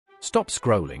Stop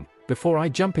scrolling. Before I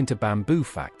jump into bamboo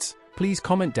facts, please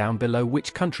comment down below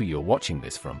which country you're watching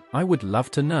this from. I would love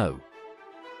to know.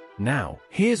 Now,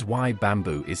 here's why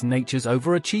bamboo is nature's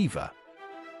overachiever.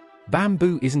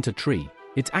 Bamboo isn't a tree,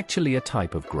 it's actually a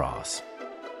type of grass.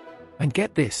 And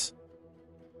get this.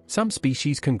 Some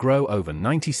species can grow over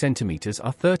 90 centimeters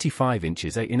or 35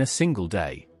 inches in a single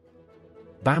day.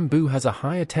 Bamboo has a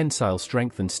higher tensile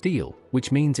strength than steel,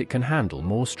 which means it can handle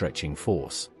more stretching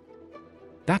force.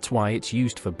 That's why it's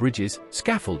used for bridges,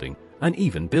 scaffolding, and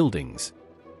even buildings.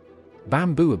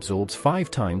 Bamboo absorbs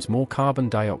 5 times more carbon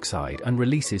dioxide and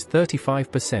releases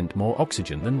 35% more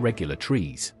oxygen than regular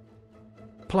trees.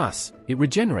 Plus, it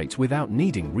regenerates without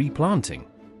needing replanting.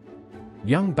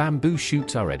 Young bamboo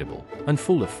shoots are edible and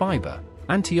full of fiber,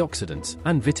 antioxidants,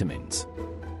 and vitamins.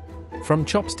 From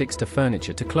chopsticks to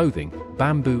furniture to clothing,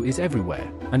 bamboo is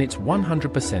everywhere, and it's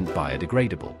 100%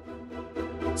 biodegradable.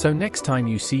 So next time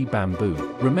you see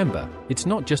bamboo, remember, it's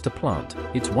not just a plant,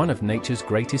 it's one of nature's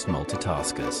greatest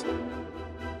multitaskers.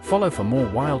 Follow for more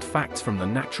wild facts from the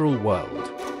natural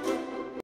world.